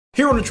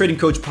Here on the Trading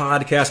Coach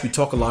Podcast, we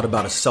talk a lot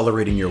about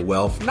accelerating your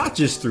wealth, not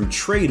just through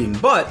trading,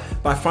 but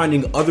by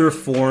finding other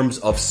forms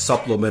of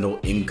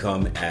supplemental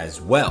income as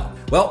well.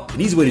 Well,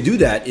 an easy way to do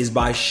that is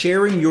by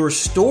sharing your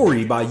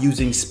story by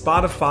using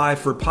Spotify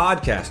for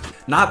podcasts.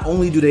 Not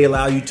only do they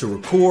allow you to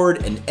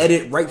record and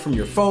edit right from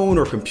your phone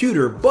or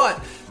computer, but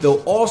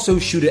they'll also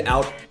shoot it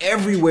out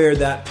everywhere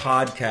that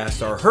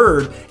podcasts are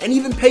heard and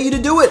even pay you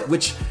to do it,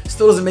 which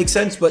still doesn't make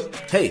sense, but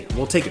hey,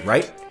 we'll take it,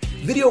 right?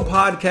 Video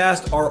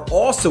podcasts are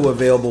also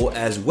available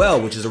as well,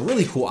 which is a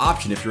really cool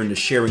option if you're into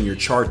sharing your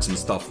charts and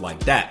stuff like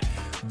that.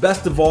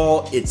 Best of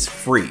all, it's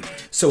free.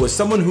 So as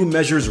someone who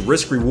measures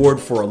risk reward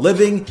for a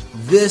living,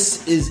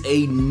 this is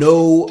a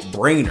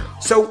no-brainer.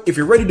 So if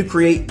you're ready to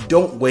create,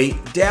 don't wait.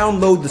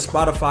 Download the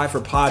Spotify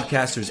for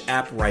Podcasters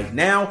app right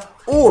now,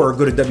 or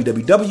go to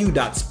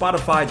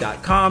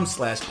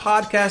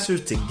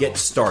www.spotify.com/podcasters to get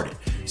started.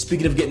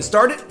 Speaking of getting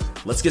started,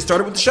 let's get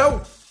started with the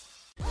show.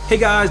 Hey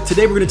guys,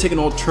 today we're going to take an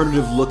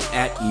alternative look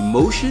at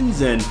emotions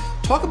and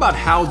talk about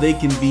how they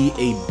can be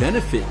a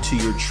benefit to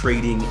your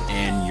trading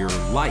and your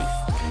life.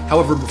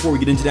 However, before we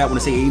get into that, I want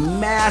to say a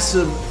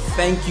massive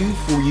thank you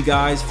for you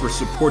guys for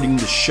supporting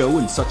the show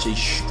in such a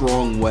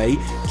strong way.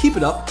 Keep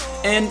it up.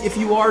 And if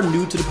you are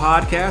new to the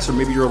podcast, or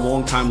maybe you're a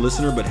long-time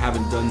listener but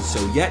haven't done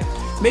so yet,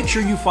 make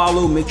sure you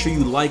follow, make sure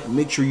you like,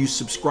 make sure you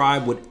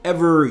subscribe,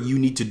 whatever you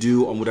need to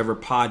do on whatever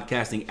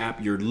podcasting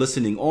app you're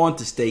listening on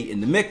to stay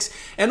in the mix.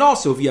 And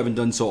also, if you haven't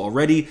done so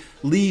already,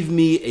 leave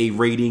me a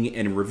rating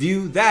and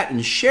review. That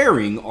and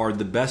sharing are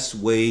the best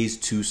ways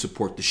to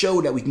support the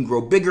show, that we can grow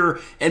bigger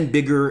and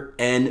bigger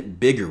and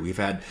bigger. We've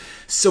had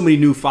so many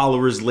new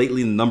followers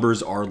lately. The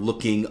numbers are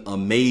looking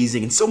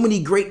amazing, and so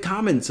many great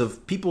comments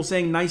of people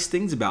saying nice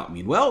things about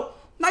me. Well,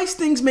 nice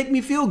things make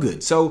me feel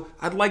good, so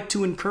I'd like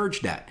to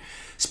encourage that.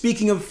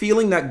 Speaking of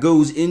feeling, that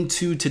goes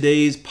into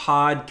today's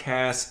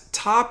podcast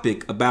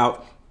topic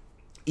about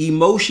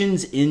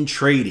emotions in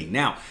trading.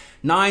 Now,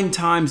 9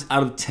 times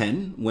out of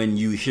 10, when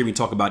you hear me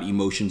talk about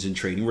emotions in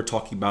trading, we're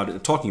talking about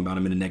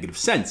them in a negative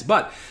sense.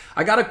 But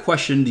I got a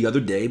question the other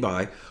day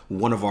by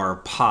one of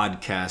our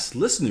podcast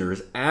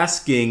listeners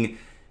asking,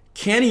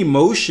 can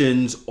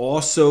emotions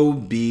also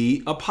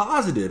be a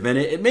positive? And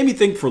it made me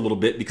think for a little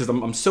bit, because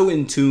I'm so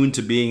in tune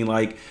to being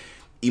like,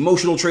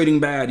 emotional trading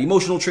bad,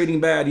 emotional trading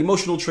bad,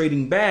 emotional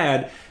trading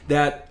bad,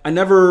 that I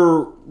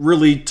never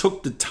really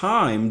took the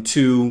time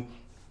to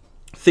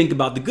think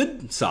about the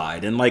good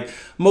side. And like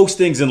most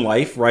things in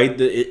life, right,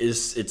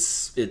 it's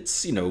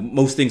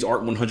most things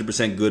aren't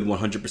 100% good,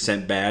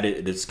 100% bad.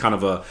 It's kind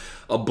of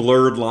a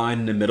blurred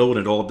line in the middle, and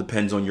it all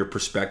depends on your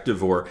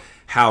perspective or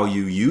how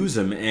you use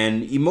them.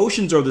 And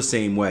emotions are the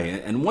same way.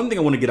 And one thing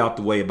I want to get out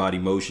the way about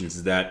emotions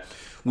is that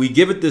we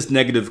give it this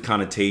negative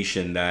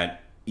connotation that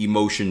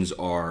emotions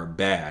are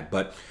bad,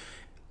 but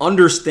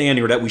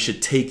understanding, or that we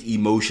should take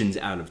emotions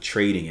out of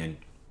trading, and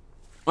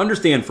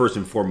understand first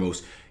and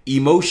foremost,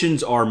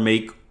 emotions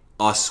make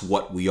us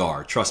what we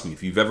are. Trust me,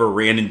 if you've ever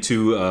ran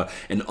into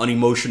an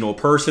unemotional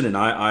person, and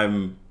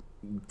I'm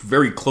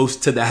very close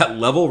to that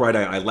level, right?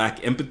 I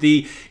lack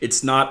empathy.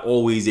 It's not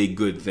always a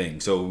good thing.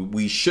 So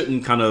we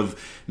shouldn't kind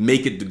of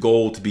make it the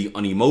goal to be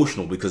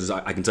unemotional, because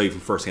I can tell you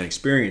from firsthand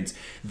experience,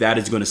 that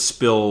is going to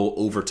spill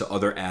over to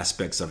other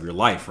aspects of your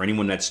life. For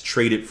anyone that's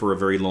traded for a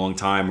very long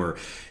time, or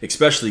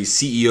especially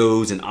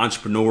CEOs and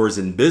entrepreneurs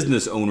and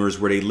business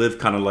owners, where they live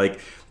kind of like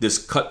this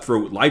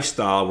cutthroat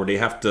lifestyle where they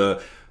have to,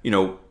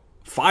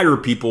 fire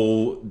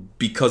people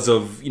because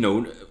of,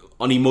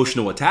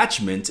 unemotional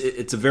attachment,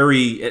 it's a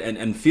very,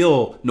 and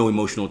feel no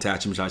emotional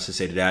attachment, I should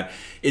say to that.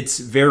 It's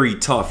very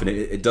tough, and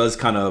it does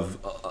kind of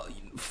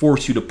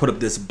force you to put up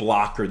this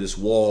block or this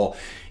wall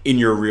in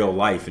your real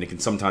life, and it can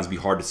sometimes be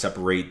hard to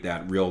separate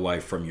that real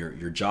life from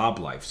your job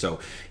life.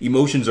 So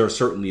emotions are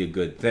certainly a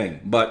good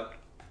thing. But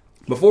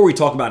before we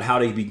talk about how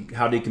they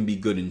can be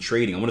good in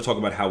trading, I want to talk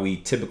about how we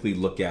typically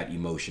look at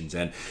emotions.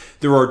 And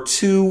there are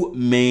 2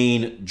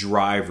 main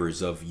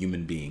drivers of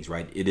human beings,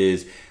 right? It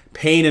is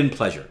pain and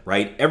pleasure,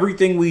 right?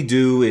 Everything we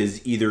do is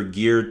either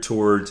geared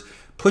towards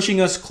pushing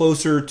us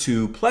closer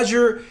to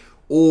pleasure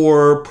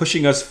or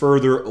pushing us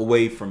further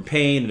away from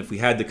pain. And if we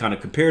had to kind of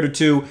compare the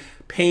two,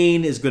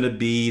 pain is going to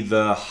be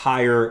the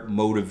higher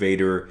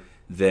motivator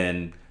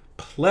than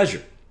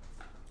pleasure.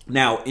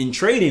 Now, in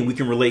trading, we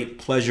can relate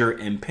pleasure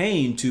and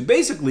pain to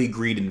basically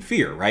greed and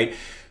fear, right?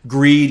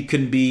 Greed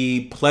can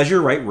be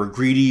pleasure, right? We're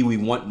greedy, we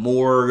want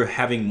more,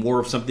 having more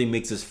of something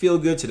makes us feel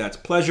good, so that's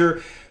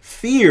pleasure.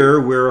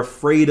 Fear, we're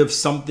afraid of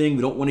something,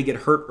 we don't want to get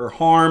hurt or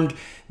harmed,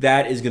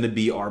 that is going to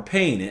be our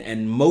pain.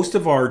 And most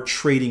of our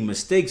trading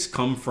mistakes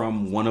come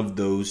from one of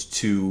those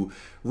 2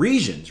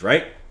 regions,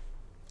 right?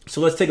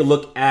 So let's take a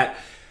look at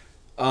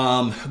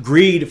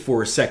greed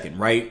for a second,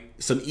 right?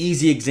 Some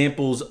easy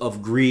examples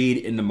of greed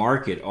in the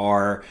market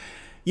are,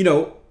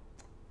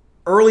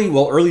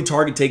 early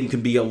target taking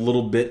can be a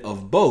little bit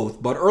of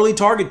both, but early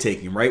target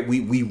taking, right?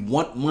 We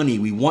want money.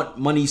 We want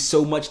money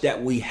so much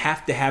that we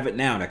have to have it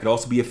now. That could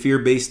also be a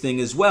fear-based thing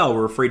as well.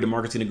 We're afraid the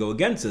market's going to go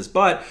against us.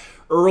 But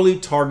early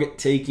target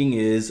taking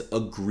is a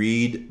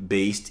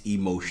greed-based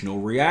emotional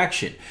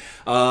reaction.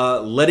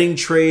 Letting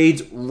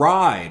trades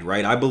ride,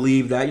 right? I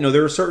believe that,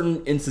 there are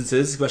certain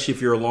instances, especially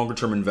if you're a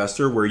longer-term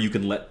investor, where you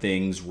can let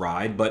things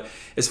ride. But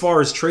as far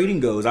as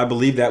trading goes, I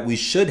believe that we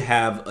should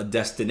have a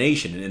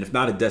destination. And if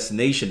not a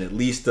destination, at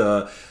least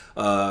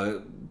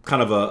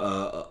kind of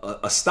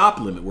a stop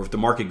limit where if the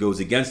market goes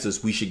against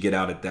us, we should get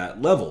out at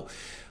that level.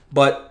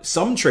 But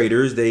some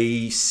traders,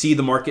 they see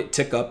the market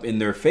tick up in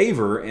their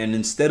favor, and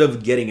instead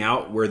of getting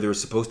out where they're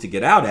supposed to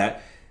get out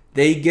at,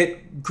 they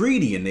get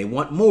greedy and they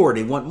want more,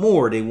 they want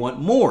more, they want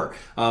more.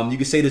 You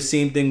could say the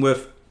same thing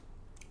with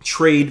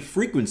trade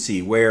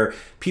frequency, where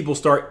people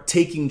start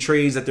taking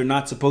trades that they're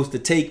not supposed to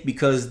take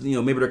because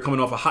maybe they're coming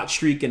off a hot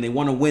streak and they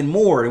want to win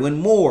more.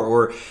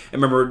 Or I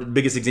remember the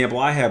biggest example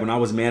I had when I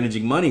was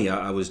managing money.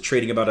 I was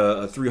trading about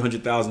a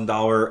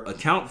 $300,000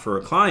 account for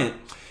a client,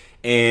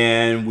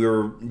 and we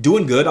were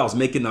doing good. I was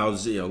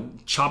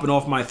chopping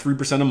off my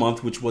 3% a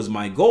month, which was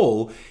my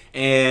goal,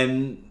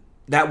 and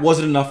that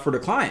wasn't enough for the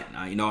client.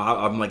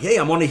 I'm like, hey,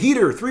 I'm on a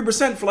heater,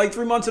 3% for like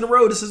 3 months in a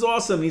row. This is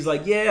awesome. And he's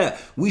like, yeah,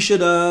 we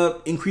should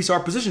increase our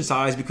position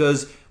size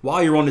because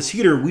while you're on this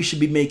heater, we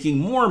should be making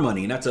more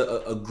money. And that's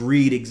a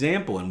greed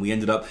example. And we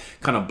ended up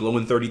kind of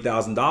blowing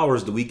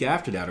 $30,000 the week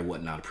after that or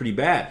whatnot. Pretty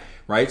bad,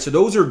 right? So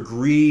those are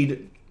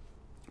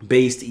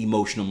greed-based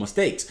emotional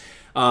mistakes.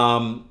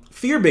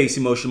 Fear-based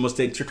emotional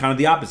mistakes are kind of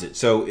the opposite.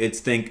 So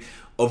it's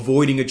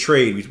avoiding a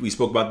trade. We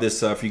spoke about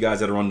this for you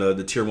guys that are on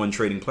the tier 1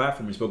 trading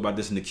platform. We spoke about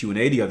this in the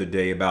Q&A the other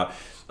day about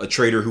a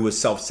trader who was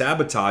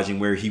self-sabotaging,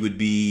 where he would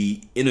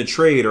be in a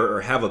trade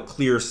or have a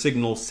clear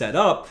signal set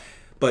up,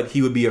 but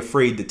he would be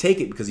afraid to take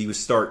it because he would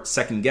start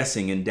second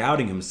guessing and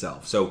doubting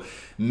himself. So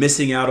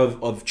missing out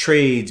of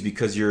trades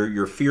because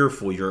you're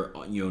fearful,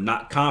 you're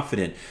not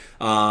confident.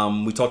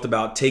 We talked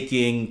about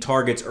taking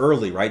targets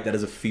early, right? That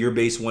is a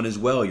fear-based one as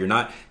well. You're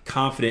not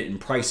confident in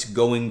price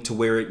going to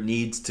where it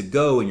needs to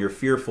go, and you're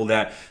fearful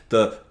that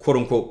the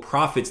quote-unquote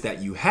profits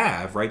that you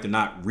have, right? They're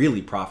not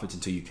really profits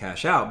until you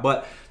cash out,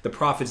 but the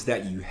profits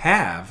that you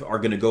have are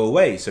going to go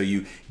away. So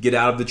you get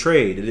out of the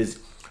trade. It is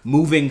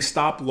moving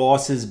stop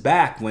losses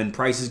back when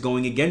price is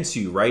going against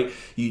you, right?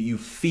 You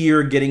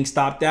fear getting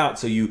stopped out,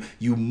 so you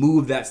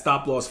move that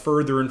stop loss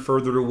further and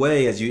further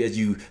away as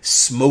you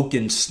smoke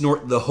and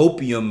snort the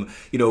hopium,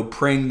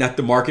 praying that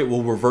the market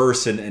will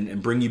reverse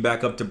and bring you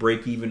back up to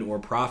break even or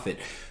profit.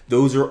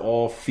 Those are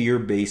all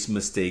fear-based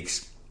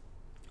mistakes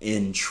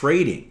in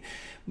trading.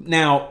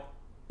 Now,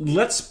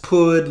 let's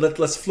flip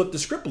the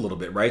script a little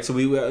bit, right? So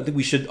I think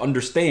we should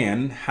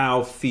understand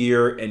how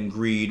fear and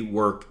greed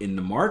work in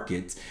the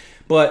markets.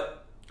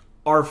 But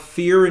are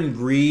fear and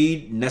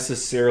greed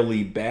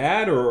necessarily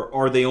bad, or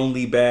are they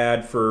only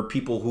bad for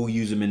people who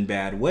use them in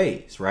bad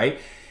ways, right?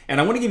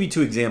 And I want to give you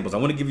two examples. I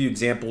want to give you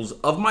examples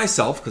of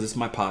myself because it's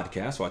my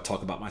podcast, so I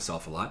talk about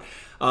myself a lot.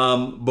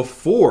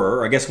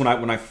 Before, I guess when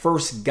I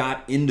first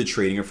got into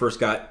trading or first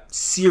got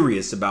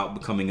serious about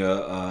becoming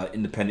a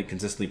independent,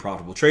 consistently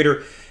profitable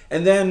trader,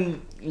 and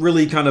then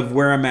really kind of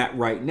where I'm at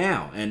right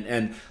now.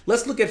 And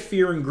let's look at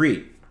fear and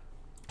greed.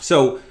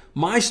 So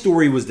my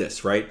story was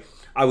this, right?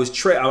 I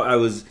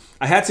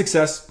had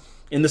success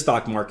in the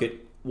stock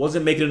market,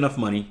 wasn't making enough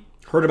money,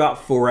 heard about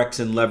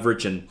Forex and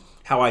leverage and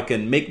how I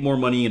can make more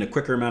money in a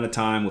quicker amount of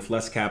time with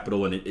less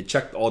capital, and it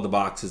checked all the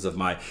boxes of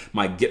my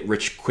get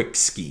rich quick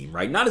scheme,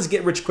 right? Not as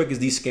get rich quick as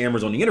these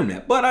scammers on the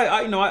internet, but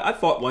I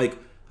thought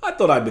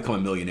I'd become a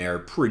millionaire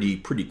pretty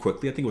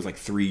quickly. I think it was like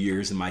 3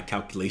 years in my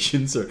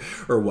calculations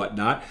or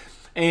whatnot.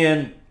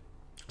 And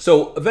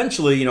so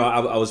eventually,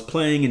 I was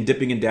playing and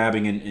dipping and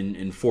dabbing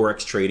in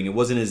Forex trading. It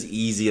wasn't as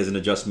easy as an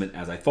adjustment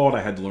as I thought.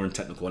 I had to learn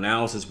technical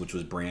analysis, which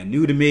was brand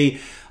new to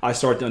me. I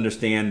started to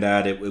understand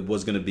that it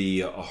was going to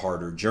be a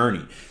harder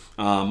journey.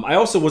 I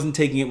also wasn't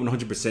taking it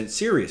 100%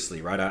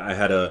 seriously, right? I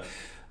had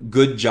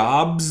good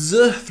jobs,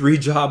 3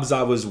 jobs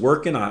I was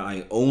working.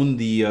 I owned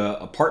the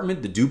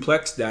apartment, the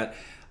duplex that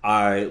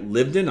I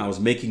lived in. I was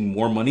making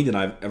more money than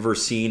I've ever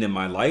seen in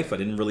my life. I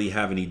didn't really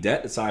have any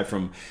debt aside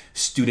from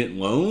student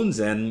loans,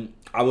 and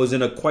I was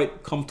in a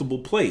quite comfortable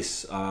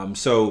place.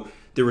 So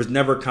there was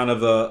never kind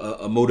of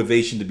a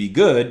motivation to be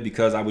good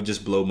because I would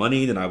just blow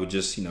money, then I would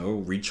just,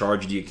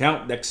 recharge the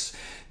account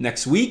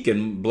next week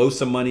and blow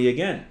some money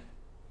again.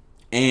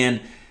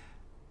 And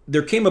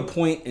there came a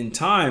point in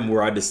time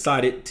where I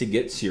decided to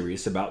get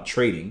serious about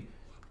trading,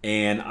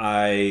 and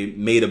I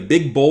made a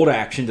big, bold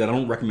action that I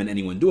don't recommend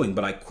anyone doing,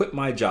 but I quit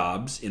my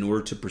jobs in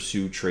order to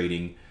pursue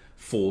trading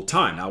full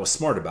time. Now, I was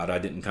smart about it. I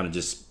didn't kind of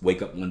just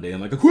wake up one day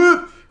and like, I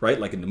quit, right?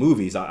 Like in the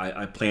movies,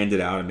 I planned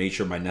it out and made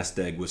sure my nest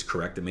egg was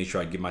correct and made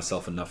sure I'd give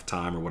myself enough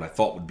time or what I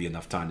thought would be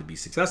enough time to be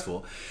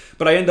successful.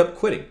 But I ended up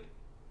quitting.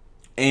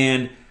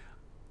 And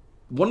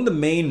one of the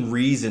main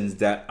reasons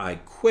that I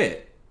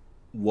quit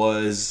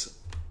was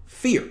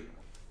fear.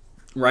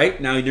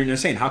 Right? Now you're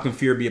saying, how can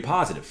fear be a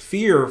positive?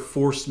 Fear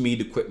forced me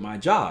to quit my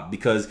job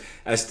because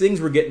as things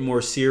were getting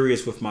more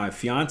serious with my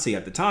fiance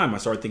at the time, I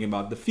started thinking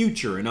about the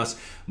future and us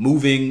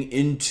moving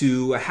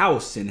into a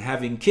house and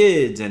having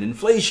kids and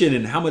inflation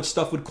and how much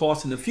stuff would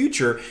cost in the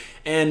future.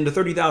 And the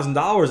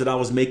 $30,000 that I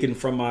was making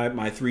from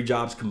my three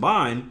jobs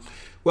combined,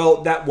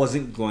 well, that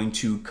wasn't going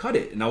to cut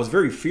it. And I was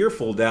very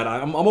fearful that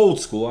I'm old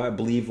school. I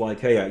believe like,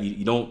 hey,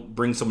 you don't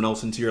bring someone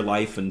else into your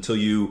life until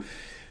you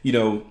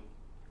know,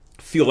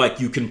 feel like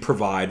you can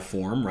provide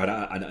for them, right?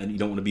 You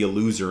don't want to be a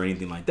loser or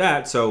anything like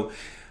that. So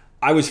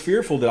I was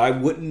fearful that I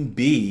wouldn't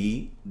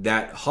be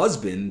that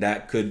husband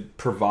that could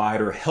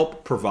provide or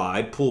help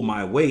provide, pull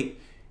my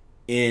weight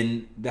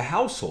in the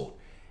household.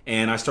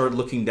 And I started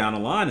looking down the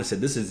line and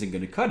said, this isn't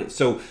going to cut it.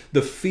 So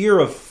the fear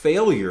of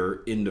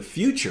failure in the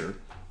future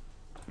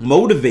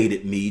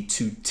motivated me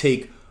to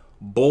take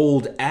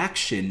bold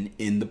action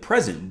in the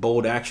present,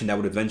 bold action that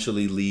would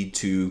eventually lead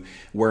to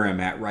where I'm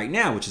at right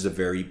now, which is a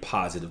very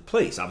positive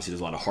place. Obviously,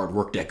 there's a lot of hard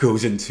work that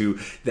goes into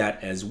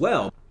that as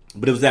well.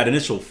 But it was that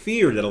initial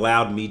fear that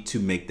allowed me to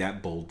make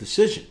that bold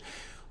decision.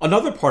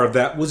 Another part of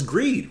that was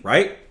greed,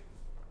 right?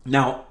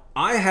 Now,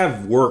 I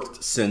have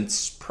worked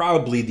since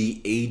probably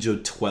the age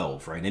of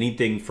 12, right?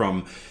 Anything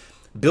from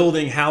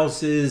building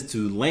houses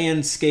to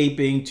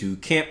landscaping to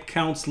camp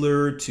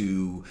counselor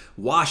to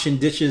washing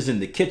dishes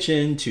in the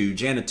kitchen to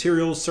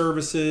janitorial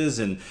services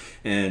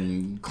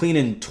and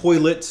cleaning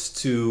toilets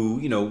to,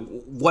 you know,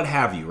 what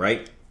have you,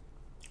 right?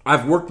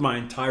 I've worked my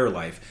entire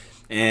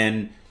life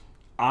and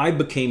I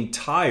became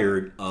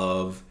tired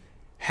of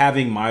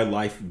having my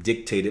life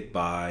dictated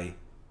by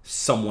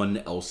someone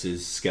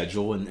else's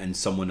schedule and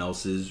someone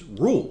else's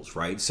rules,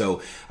 right? So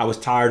I was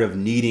tired of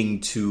needing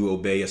to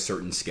obey a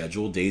certain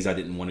schedule, days I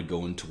didn't want to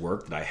go into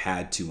work that I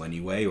had to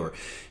anyway, or,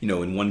 you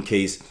know, in one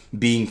case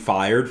being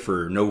fired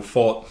for no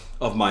fault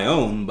of my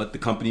own, but the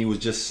company was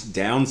just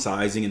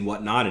downsizing and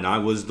whatnot, and I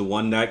was the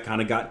one that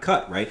kind of got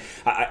cut, right?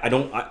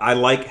 I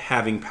like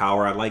having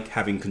power, I like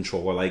having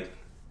control, I like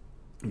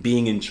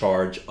being in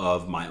charge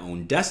of my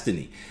own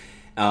destiny.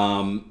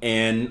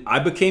 And I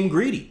became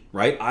greedy,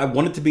 right? I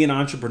wanted to be an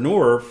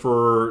entrepreneur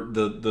for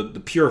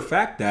the pure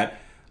fact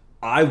that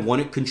I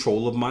wanted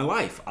control of my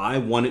life. I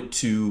wanted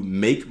to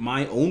make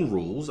my own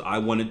rules. I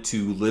wanted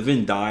to live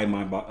and die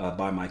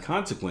by my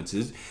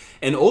consequences.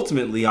 And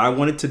ultimately, I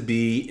wanted to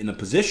be in a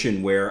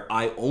position where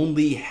I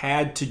only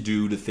had to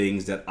do the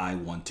things that I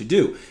want to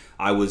do.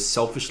 I was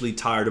selfishly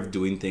tired of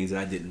doing things that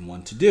I didn't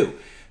want to do.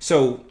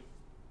 So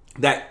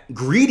that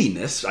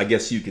greediness, I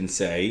guess you can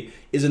say,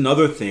 is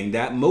another thing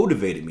that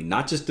motivated me.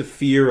 Not just the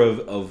fear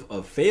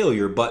of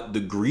failure, but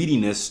the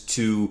greediness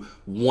to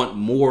want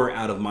more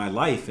out of my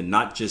life and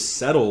not just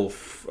settle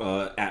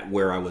at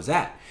where I was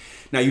at.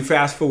 Now you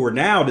fast forward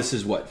now, this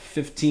is what,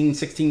 15,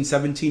 16,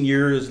 17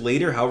 years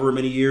later, however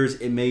many years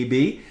it may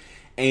be.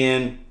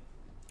 And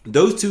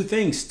those two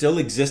things still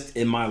exist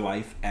in my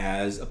life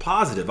as a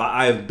positive.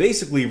 I have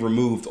basically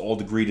removed all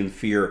the greed and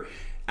fear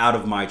out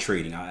of my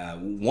trading.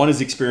 One is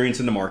experience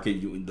in the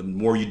market. The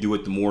more you do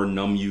it, the more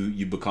numb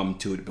you become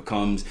to it. It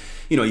becomes,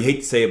 you know, you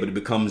hate to say it, but it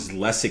becomes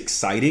less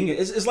exciting.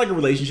 It's like a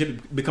relationship.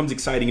 It becomes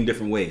exciting in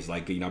different ways.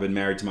 Like, you know, I've been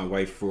married to my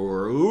wife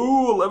for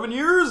 11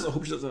 years. I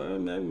hope she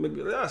doesn't,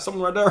 maybe,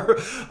 something right there.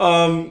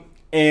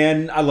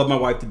 And I love my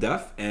wife to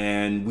death,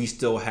 and we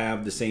still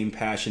have the same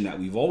passion that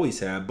we've always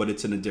had, but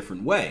it's in a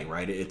different way,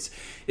 right?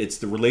 It's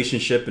the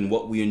relationship and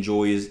what we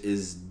enjoy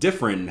is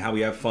different, and how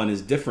we have fun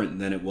is different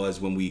than it was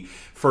when we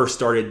first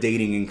started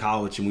dating in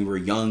college and we were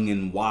young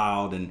and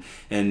wild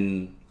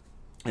and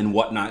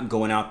whatnot,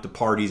 going out to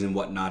parties and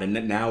whatnot.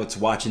 And now it's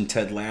watching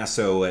Ted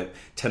Lasso at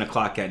 10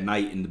 o'clock at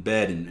night in the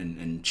bed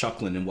and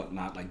chuckling and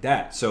whatnot like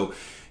that. So,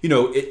 you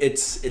know,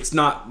 it's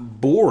not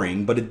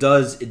boring, but it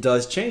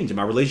does change. And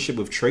my relationship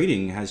with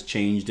trading has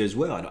changed as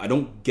well. I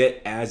don't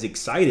get as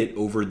excited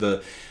over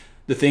the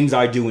things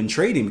I do in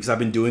trading because I've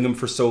been doing them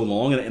for so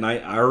long, and I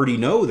already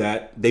know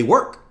that they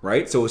work,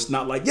 right? So it's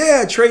not like,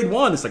 yeah, trade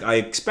one. It's like I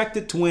expect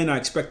it to win, I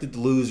expect it to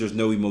lose. There's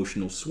no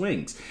emotional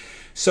swings.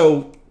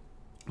 So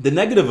the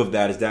negative of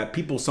that is that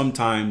people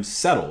sometimes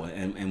settle,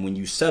 and when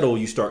you settle,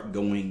 you start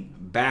going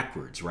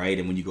backwards, right?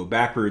 And when you go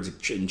backwards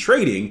in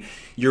trading,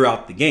 you're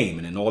out the game,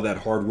 and then all that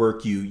hard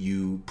work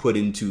you put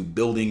into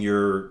building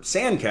your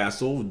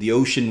sandcastle, the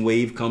ocean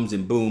wave comes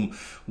and boom,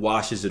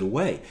 washes it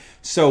away.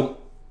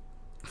 So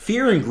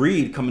fear and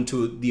greed come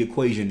into the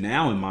equation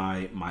now in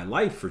my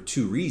life for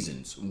two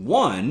reasons.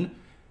 One,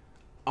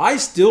 I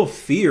still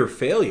fear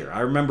failure. I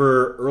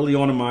remember early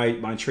on in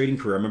my trading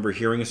career, I remember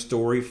hearing a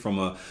story from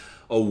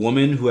a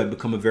woman who had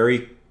become a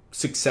very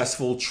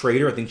successful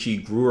trader. I think she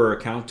grew her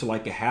account to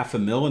like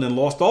 $500,000 and then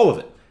lost all of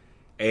it.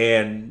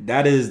 And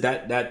that is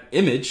that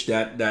image,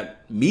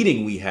 that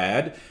meeting we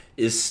had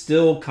is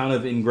still kind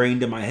of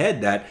ingrained in my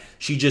head, that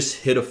she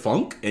just hit a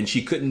funk and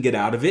she couldn't get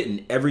out of it.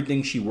 And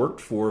everything she worked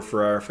for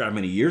how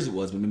many years it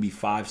was, but maybe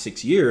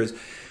 5-6 years,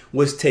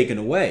 was taken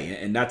away.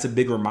 And that's a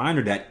big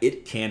reminder that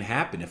it can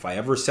happen. If I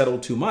ever settle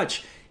too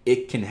much,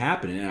 it can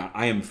happen. And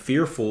I am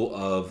fearful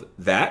of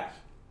that.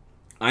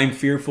 I'm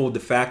fearful of the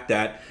fact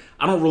that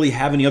I don't really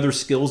have any other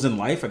skills in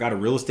life. I got a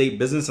real estate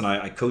business and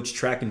I coach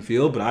track and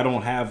field, but I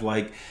don't have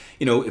like,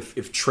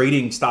 if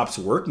trading stops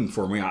working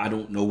for me, I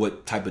don't know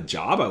what type of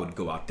job I would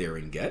go out there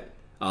and get.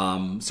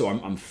 So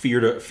I'm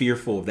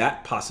fearful of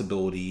that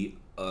possibility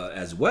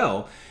as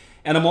well.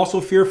 And I'm also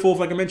fearful of,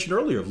 like I mentioned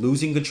earlier, of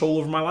losing control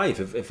over my life.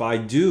 If I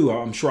do,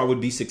 I'm sure I would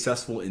be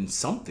successful in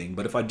something.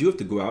 But if I do have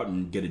to go out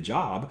and get a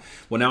job,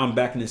 well, now I'm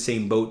back in the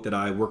same boat that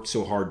I worked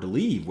so hard to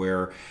leave,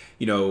 where,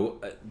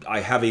 I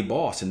have a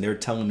boss and they're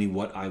telling me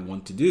what I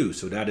want to do.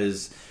 So that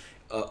is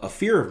a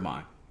fear of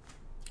mine.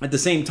 At the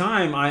same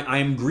time, I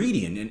am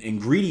greedy,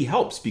 and greedy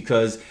helps,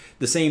 because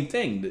the same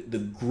thing, the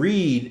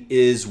greed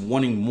is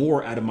wanting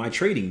more out of my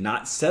trading,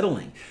 not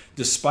settling.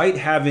 Despite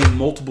having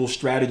multiple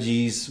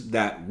strategies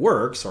that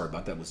work, sorry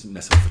about that, let's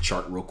mess up the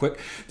chart real quick.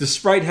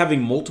 Despite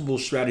having multiple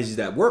strategies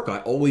that work, I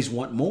always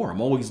want more.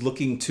 I'm always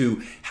looking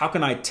to how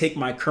can I take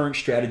my current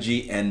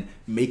strategy and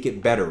make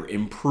it better,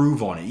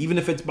 improve on it, even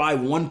if it's by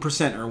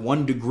 1% or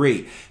 1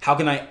 degree. How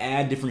can I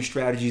add different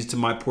strategies to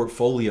my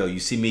portfolio? You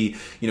see me,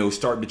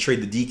 starting to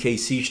trade the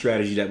DKC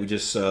strategy that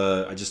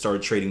I just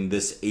started trading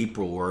this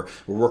April, or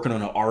we're working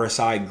on an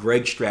RSI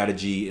Greg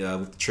strategy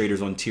with the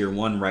traders on tier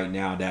 1 right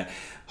now that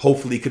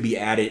hopefully could be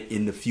added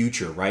in the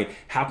future, right?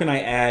 How can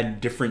I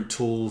add different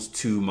tools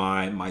to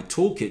my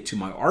toolkit, to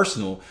my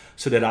arsenal,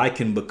 so that I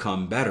can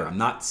become better? I'm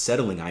not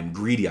settling. I'm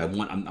greedy.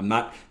 I'm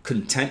not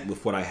content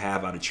with what I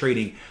have out of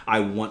trading.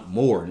 I want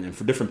more. And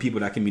for different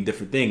people, that can mean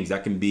different things.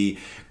 That can be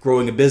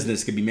growing a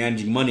business. It could be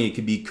managing money. It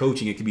could be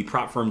coaching. It could be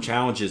prop firm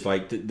challenges.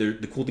 Like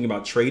the cool thing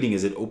about trading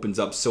is it opens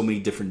up so many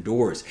different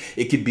doors.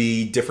 It could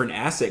be different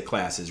asset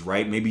classes,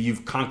 right? Maybe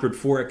you've conquered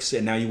Forex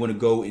and now you want to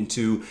go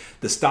into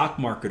the stock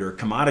market or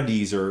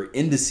commodities or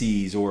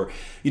indices, or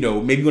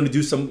maybe you want to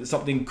do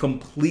something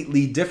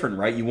completely different,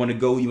 right? You want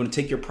to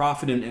take your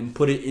profit and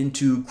put it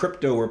into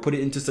crypto, or put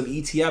it into some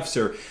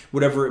ETFs, or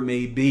whatever it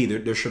may be.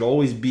 There should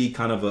always be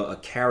kind of a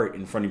carrot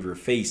in front of your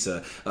face,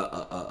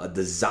 a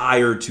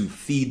desire to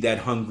feed that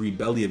hungry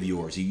belly of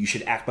yours. You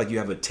should act like you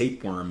have a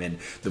tapeworm, and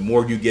the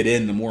more you get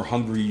in, the more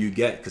hungry you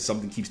get, because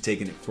something keeps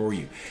taking it for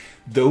you.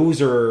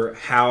 Those are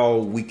how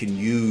we can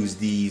use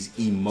these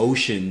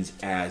emotions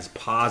as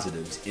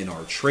positives in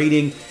our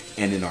trading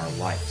and in our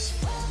lives.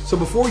 So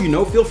before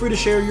feel free to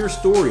share your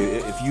story.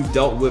 If you've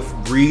dealt with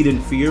greed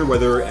and fear,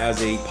 whether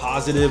as a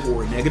positive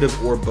or a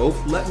negative or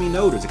both, let me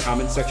know. There's a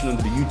comment section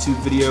under the YouTube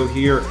video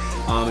here.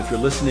 If you're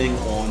listening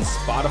on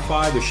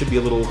Spotify, there should be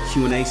a little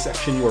Q&A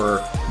section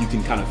where you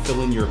can kind of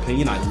fill in your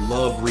opinion. I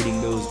love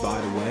reading those, by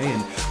the way.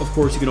 And of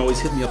course, you can always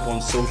hit me up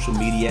on social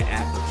media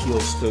at Akil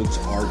Stokes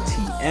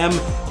RTM,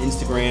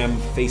 Instagram,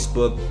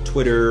 Facebook,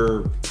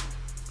 Twitter,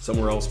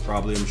 somewhere else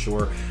probably, I'm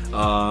sure.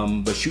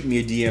 But shoot me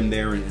a DM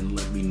there and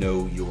let me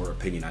know your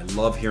opinion. I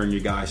love hearing your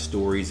guys'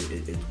 stories.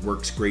 It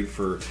works great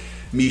for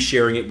me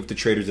sharing it with the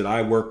traders that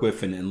I work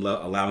with, and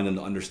allowing them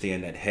to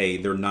understand that, hey,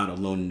 they're not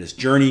alone in this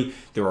journey.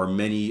 There are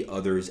many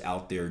others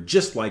out there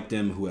just like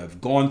them who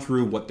have gone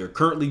through what they're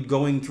currently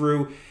going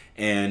through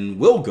and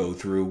will go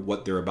through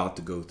what they're about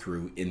to go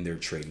through in their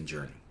trading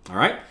journey. All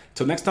right,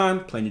 till next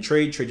time, plan your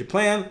trade your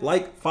plan,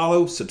 like,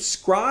 follow,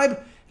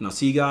 subscribe, and I'll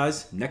see you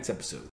guys next episode.